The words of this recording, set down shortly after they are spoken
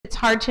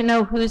hard to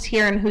know who's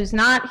here and who's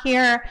not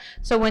here.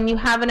 So when you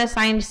have an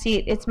assigned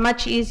seat, it's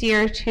much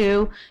easier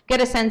to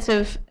get a sense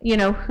of, you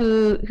know,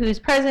 who's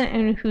present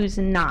and who's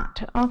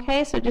not.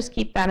 Okay, so just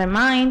keep that in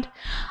mind.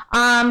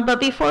 But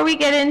before we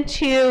get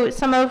into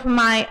some of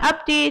my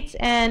updates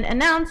and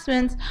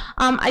announcements,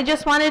 I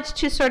just wanted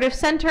to sort of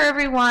center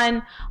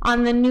everyone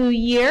on the new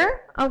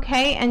year,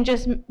 okay, and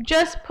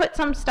just put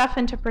some stuff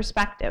into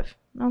perspective,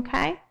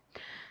 okay?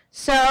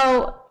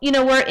 So, you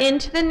know, we're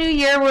into the new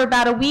year. We're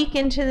about a week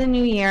into the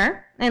new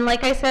year. And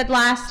like I said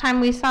last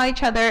time we saw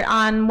each other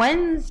on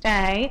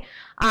Wednesday,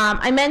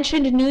 I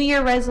mentioned New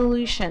Year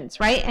resolutions,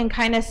 right? And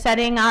kind of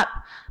setting up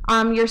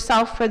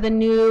yourself for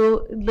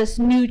this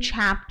new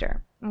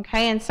chapter,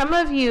 okay? And some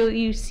of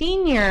you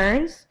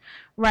seniors,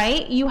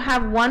 right, you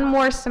have one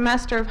more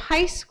semester of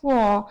high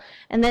school,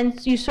 and then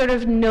you sort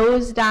of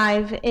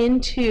nosedive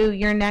into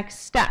your next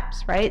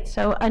steps, right?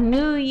 So a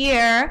new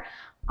year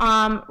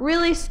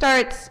really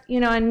starts, you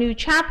know, a new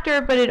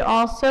chapter, but it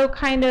also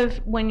kind of,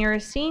 when you're a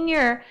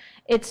senior,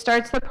 it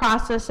starts the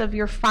process of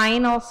your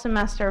final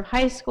semester of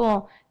high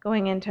school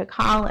going into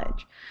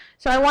college.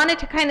 So I wanted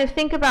to kind of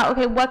think about,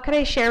 okay, what could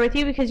I share with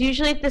you? Because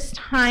usually at this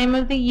time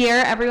of the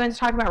year, everyone's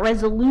talking about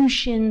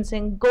resolutions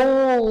and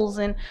goals,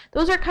 and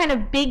those are kind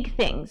of big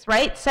things,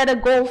 right? Set a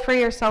goal for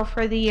yourself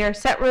for the year,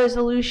 set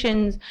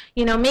resolutions,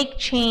 you know, make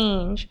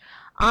change.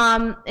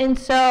 And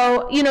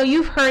so, you know,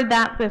 you've heard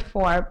that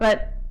before,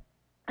 but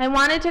I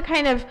wanted to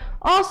kind of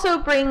also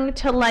bring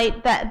to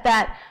light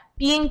that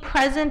being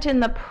present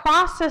in the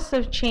process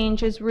of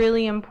change is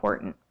really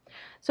important.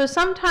 So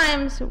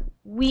sometimes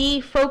we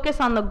focus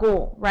on the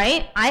goal,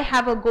 right? I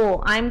have a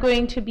goal. I'm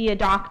going to be a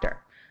doctor,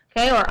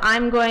 okay? Or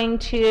I'm going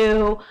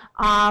to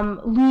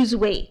lose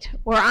weight,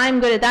 or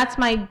that's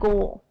my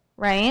goal,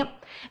 right?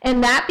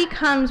 And that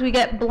becomes, we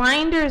get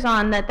blinders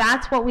on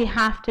that's what we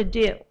have to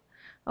do,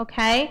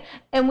 okay?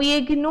 And we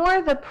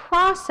ignore the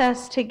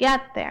process to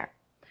get there,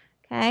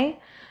 okay?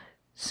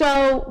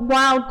 So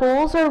while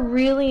goals are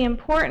really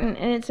important,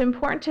 and it's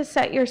important to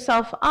set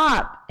yourself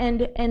up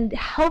and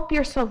help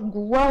yourself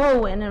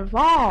grow and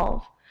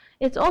evolve,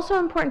 it's also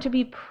important to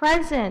be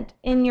present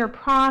in your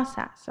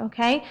process,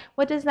 okay?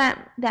 What does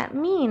that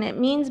mean? It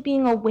means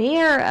being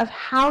aware of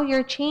how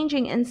you're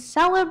changing and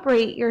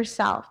celebrate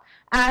yourself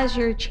as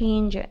you're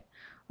changing,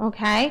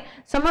 okay?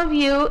 Some of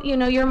you, you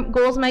know, your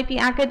goals might be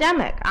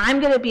academic.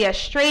 I'm going to be a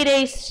straight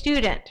A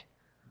student.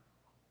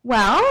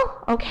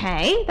 Well,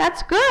 okay,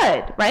 that's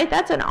good, right?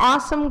 That's an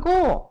awesome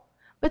goal.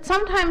 But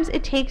sometimes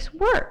it takes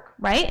work,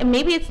 right? And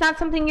maybe it's not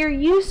something you're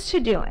used to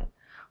doing,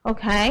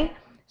 okay?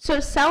 So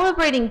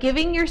celebrating,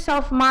 giving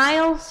yourself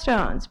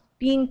milestones,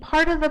 being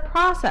part of the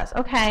process.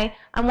 Okay,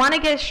 I want to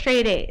get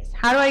straight A's.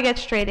 How do I get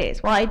straight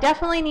A's? Well, I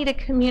definitely need to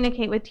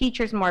communicate with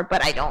teachers more,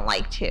 but I don't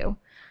like to,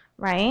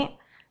 right?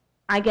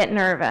 I get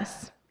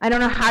nervous. I don't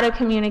know how to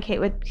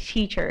communicate with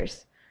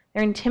teachers.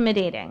 They're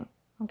intimidating,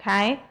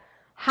 okay?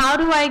 How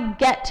do I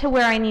get to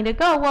where I need to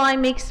go? Well, I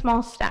make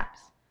small steps.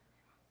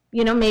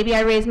 You know, maybe I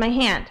raise my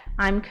hand.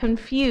 I'm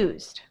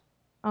confused,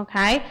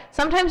 okay?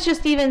 Sometimes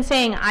just even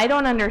saying, I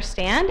don't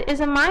understand is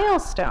a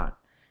milestone,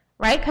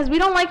 right? Because we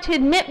don't like to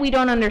admit we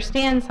don't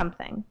understand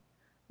something,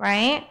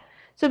 right?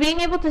 So being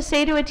able to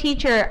say to a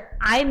teacher,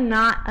 I'm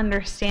not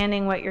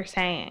understanding what you're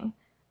saying,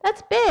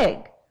 that's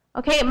big,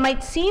 okay? It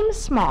might seem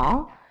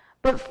small,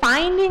 but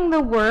finding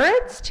the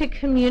words to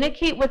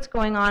communicate what's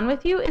going on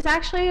with you is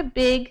actually a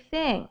big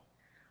thing.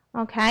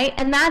 Okay,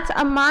 and that's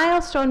a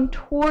milestone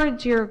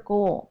towards your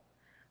goal,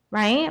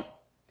 right?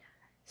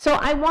 So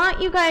I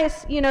want you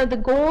guys, you know, the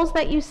goals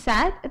that you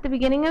set at the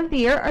beginning of the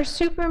year are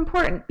super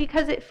important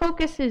because it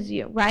focuses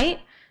you, right?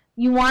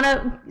 You want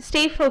to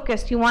stay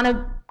focused. You want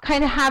to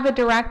kind of have a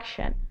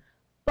direction.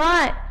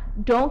 But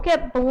don't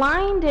get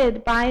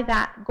blinded by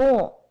that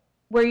goal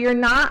where you're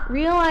not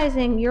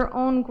realizing your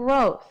own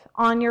growth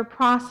on your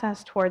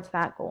process towards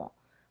that goal,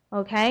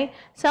 okay?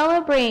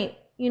 Celebrate,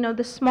 you know,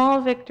 the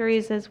small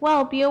victories as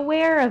well. Be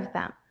aware of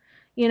them,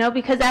 you know,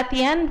 because at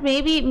the end,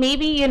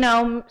 maybe, you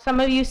know,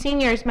 some of you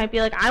seniors might be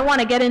like, I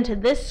want to get into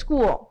this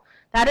school.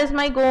 That is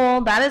my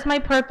goal. That is my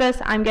purpose.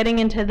 I'm getting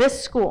into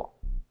this school.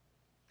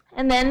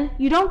 And then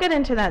you don't get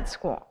into that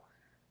school,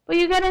 but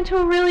you get into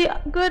a really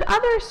good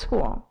other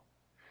school.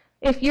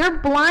 If you're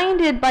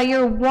blinded by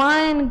your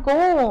one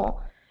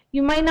goal,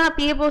 you might not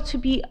be able to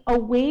be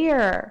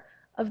aware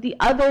of the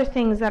other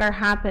things that are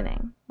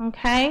happening,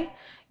 okay?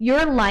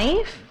 Your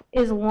life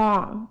is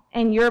long,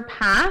 and your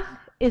path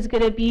is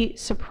going to be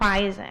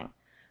surprising,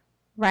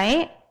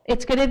 right?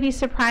 It's going to be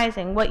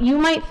surprising. What you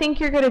might think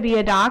you're going to be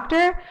a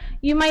doctor,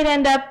 you might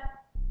end up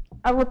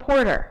a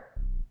reporter.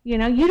 You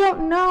know, you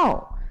don't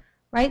know,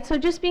 right? So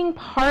just being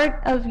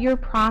part of your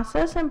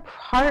process and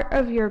part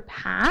of your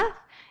path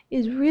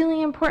is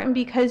really important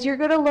because you're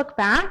going to look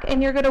back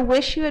and you're going to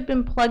wish you had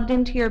been plugged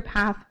into your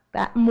path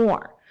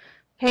more,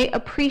 okay?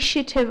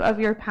 Appreciative of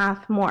your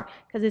path more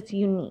because it's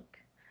unique.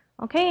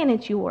 Okay, and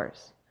it's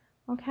yours,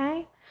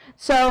 okay?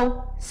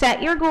 So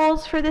set your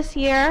goals for this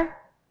year,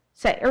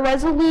 set your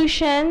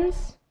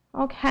resolutions,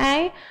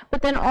 okay?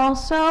 But then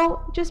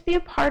also just be a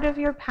part of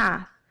your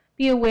path.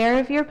 Be aware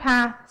of your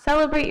path.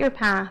 Celebrate your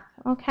path,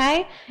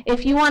 okay?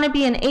 If you want to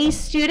be an A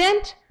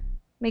student,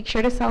 make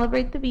sure to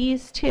celebrate the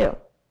B's too,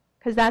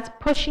 because that's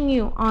pushing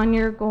you on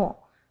your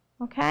goal,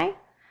 okay?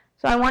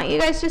 So I want you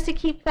guys just to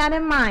keep that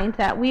in mind,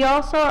 that we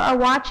also are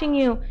watching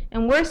you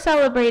and we're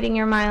celebrating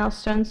your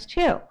milestones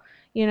too.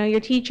 You know, your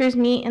teachers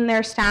meet in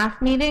their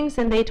staff meetings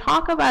and they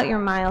talk about your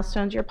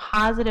milestones, your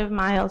positive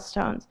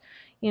milestones.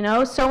 You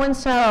know,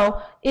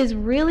 so-and-so is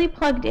really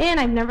plugged in.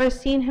 I've never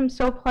seen him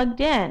so plugged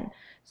in.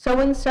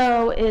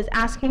 So-and-so is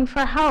asking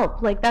for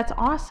help. Like, that's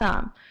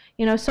awesome.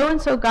 You know,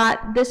 so-and-so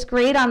got this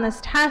grade on this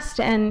test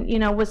and, you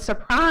know, was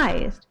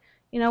surprised.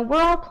 You know,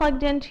 we're all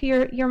plugged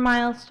into your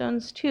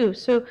milestones too.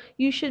 So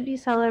you should be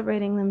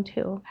celebrating them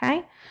too,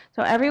 okay?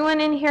 So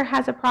everyone in here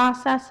has a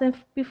process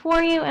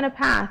before you and a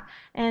path.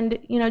 And,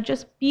 you know,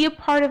 just be a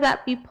part of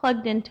that. Be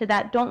plugged into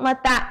that. Don't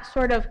let that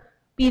sort of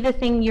be the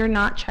thing you're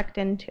not checked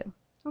into.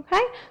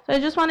 Okay? So I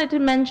just wanted to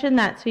mention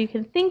that so you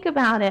can think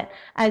about it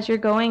as you're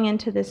going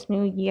into this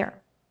new year.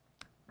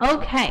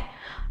 Okay,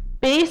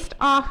 based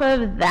off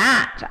of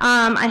that,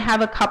 I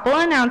have a couple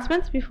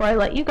announcements before I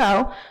let you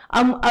go.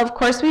 Of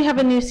course, we have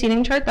a new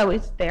seating chart that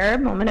was there a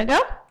moment ago.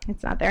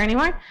 It's not there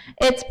anymore.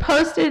 It's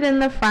posted in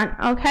the front,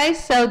 okay?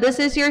 So this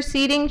is your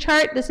seating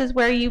chart. This is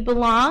where you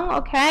belong,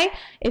 okay?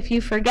 If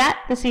you forget,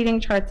 the seating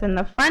chart's in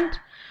the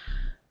front.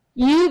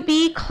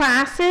 UB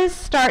classes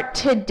start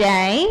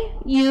today.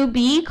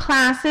 UB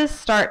classes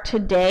start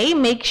today.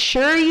 Make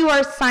sure you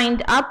are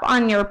signed up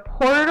on your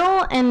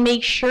portal and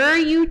make sure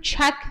you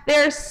check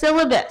their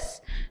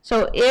syllabus.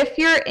 So if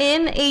you're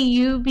in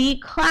a UB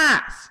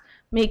class,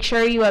 make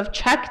sure you have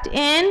checked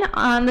in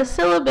on the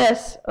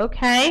syllabus,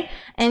 okay?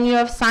 And you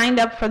have signed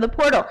up for the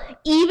portal.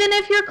 Even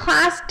if your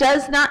class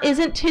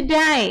isn't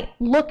today,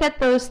 look at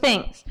those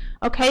things,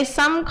 okay?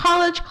 Some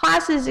college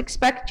classes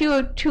expect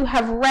you to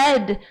have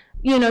read,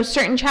 you know,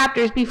 certain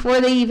chapters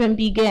before they even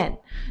begin.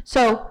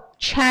 So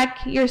check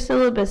your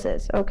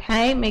syllabuses,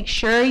 okay? Make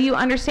sure you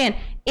understand.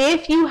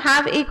 If you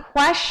have a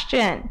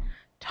question,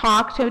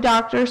 talk to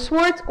Dr.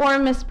 Swartz or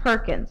Ms.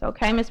 Perkins,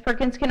 okay? Ms.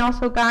 Perkins can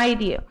also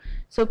guide you.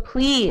 So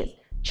please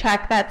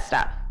check that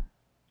stuff.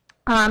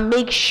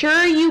 Make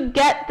sure you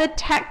get the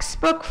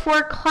textbook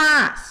for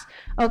class,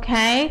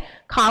 okay?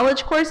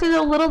 College courses are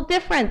a little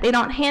different. They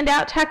don't hand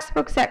out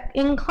textbooks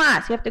in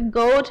class. You have to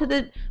go to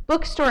the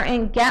bookstore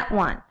and get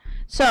one.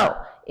 So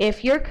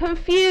if you're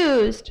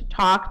confused,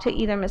 talk to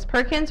either Ms.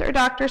 Perkins or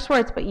Dr.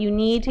 Swartz, but you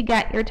need to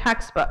get your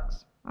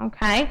textbooks,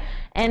 okay?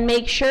 And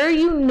make sure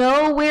you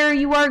know where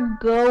you are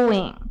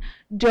going.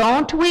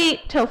 Don't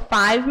wait till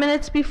 5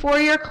 minutes before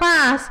your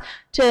class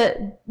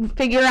to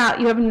figure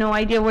out you have no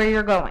idea where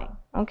you're going,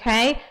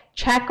 okay?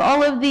 Check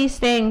all of these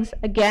things.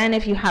 Again,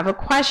 if you have a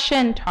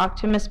question, talk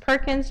to Ms.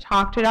 Perkins,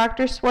 talk to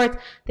Dr. Swartz.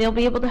 They'll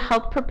be able to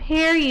help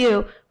prepare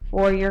you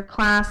for your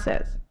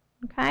classes,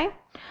 okay?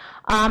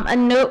 A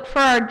note for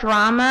our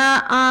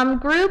drama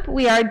group,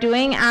 we are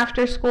doing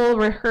after-school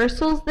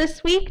rehearsals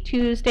this week,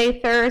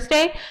 Tuesday,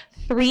 Thursday,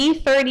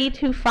 3:30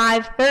 to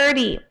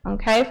 5:30,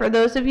 okay? For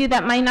those of you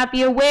that might not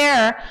be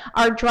aware,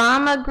 our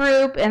drama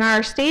group and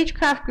our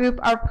stagecraft group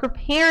are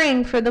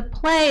preparing for the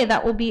play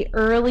that will be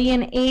early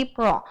in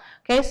April,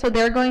 okay? So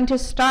they're going to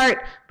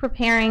start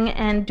preparing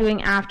and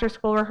doing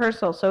after-school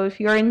rehearsals. So if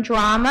you're in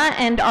drama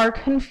and are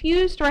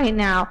confused right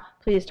now,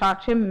 please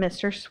talk to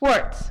Mr.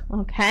 Swartz,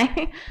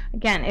 okay?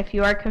 Again, if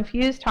you are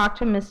confused, talk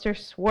to Mr.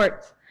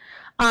 Swartz.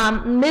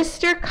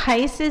 Mr.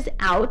 Keiss is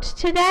out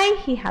today.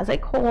 He has a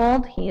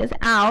cold. He is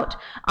out.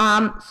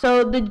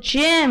 So the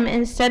gym,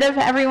 instead of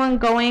everyone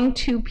going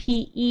to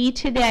PE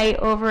today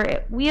over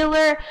at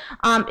Wheeler,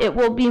 it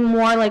will be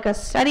more like a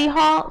study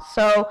hall.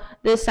 So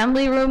the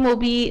assembly room will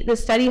be the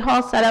study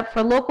hall set up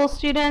for local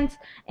students,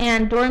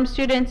 and dorm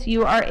students,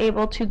 you are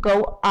able to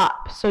go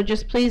up. So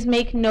just please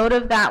make note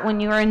of that when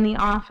you are in the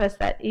office,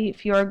 that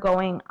if you're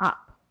going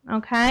up,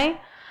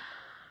 okay?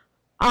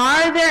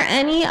 Are there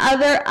any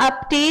other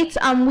updates?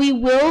 We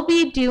will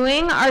be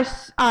doing our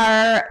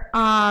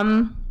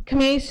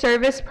community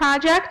service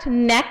project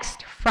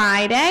next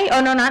Friday. Oh,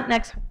 no, not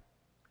next,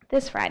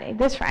 this Friday.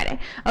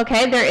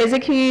 Okay, there is a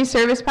community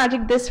service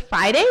project this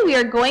Friday. We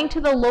are going to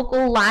the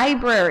local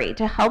library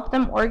to help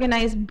them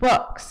organize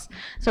books.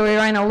 So we're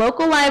going to a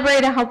local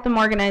library to help them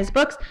organize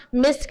books.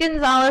 Ms.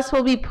 Gonzalez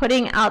will be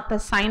putting out the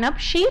sign-up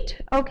sheet,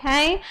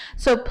 okay?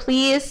 So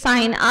please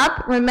sign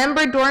up.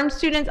 Remember, dorm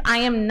students, I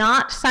am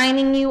not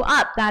signing you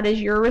up. That is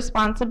your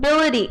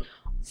responsibility.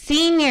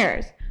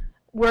 Seniors,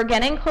 we're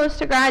getting close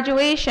to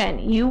graduation.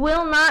 You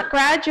will not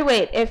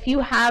graduate if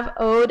you have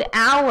owed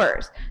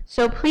hours.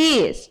 So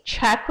please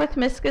check with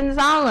Ms.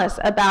 Gonzalez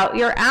about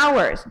your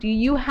hours. Do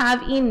you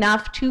have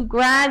enough to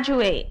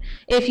graduate?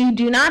 If you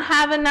do not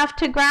have enough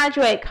to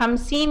graduate, come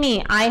see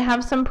me. I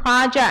have some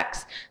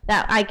projects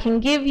that I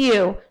can give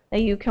you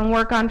that you can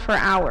work on for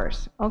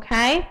hours,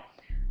 okay?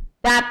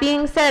 That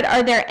being said,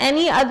 are there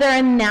any other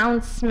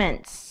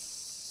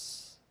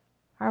announcements?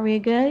 Are we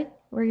good?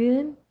 We're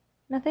good?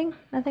 Nothing?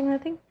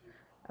 Nothing?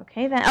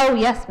 Okay, then. Oh,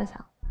 yes, Ms.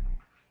 Hall.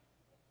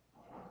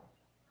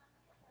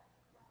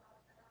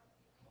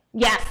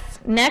 Yes,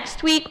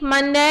 next week,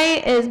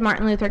 Monday, is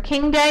Martin Luther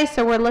King Day,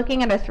 so we're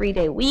looking at a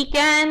 3-day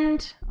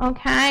weekend,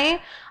 okay?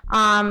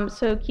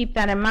 So keep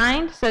that in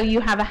mind. So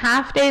you have a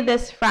half day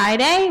this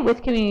Friday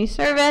with community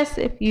service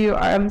if you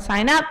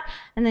sign up,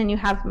 and then you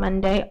have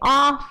Monday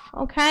off,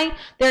 okay?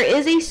 There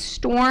is a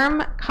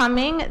storm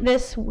coming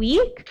this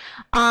week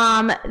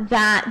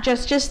that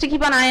just to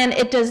keep an eye on.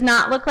 It does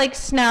not look like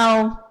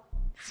snow.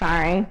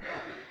 Sorry.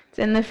 It's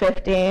in the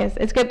 50s.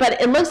 It's good,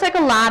 but it looks like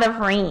a lot of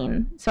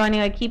rain. So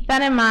anyway, keep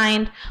that in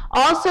mind.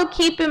 Also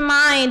keep in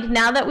mind,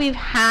 now that we've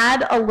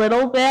had a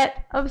little bit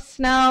of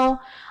snow,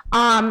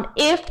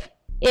 if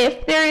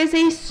there is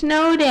a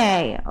snow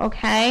day,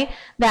 okay,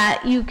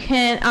 that you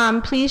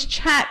can please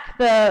check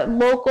the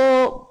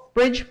local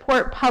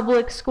Bridgeport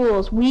Public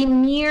Schools. We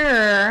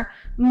mirror,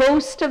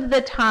 most of the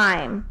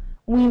time,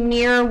 we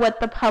mirror what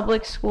the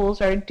public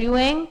schools are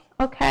doing,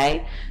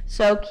 okay?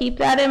 So keep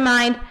that in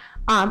mind.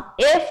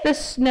 If the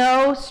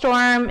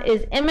snowstorm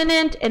is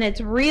imminent and it's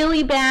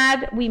really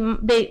bad,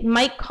 they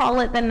might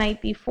call it the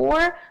night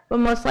before, but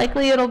most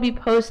likely it'll be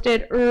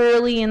posted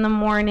early in the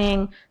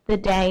morning the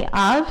day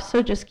of,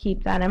 so just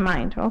keep that in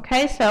mind,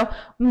 okay? So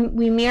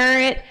we mirror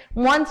it.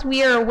 Once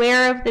we are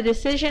aware of the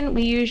decision,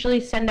 we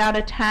usually send out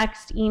a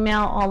text,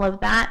 email, all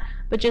of that,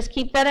 but just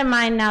keep that in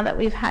mind now that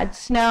we've had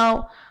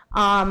snow.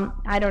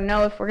 I don't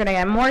know if we're going to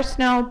get more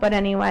snow, but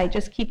anyway,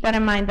 just keep that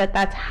in mind that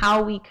that's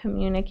how we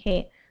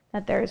communicate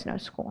that there is no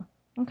school.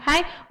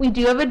 Okay, we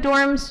do have a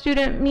dorm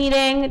student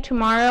meeting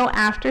tomorrow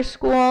after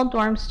school,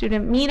 dorm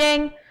student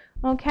meeting.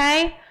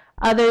 Okay,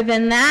 other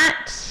than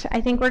that,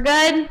 I think we're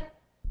good.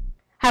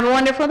 Have a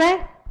wonderful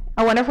day,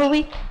 a wonderful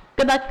week.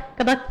 Good luck,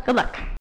 good luck, good luck.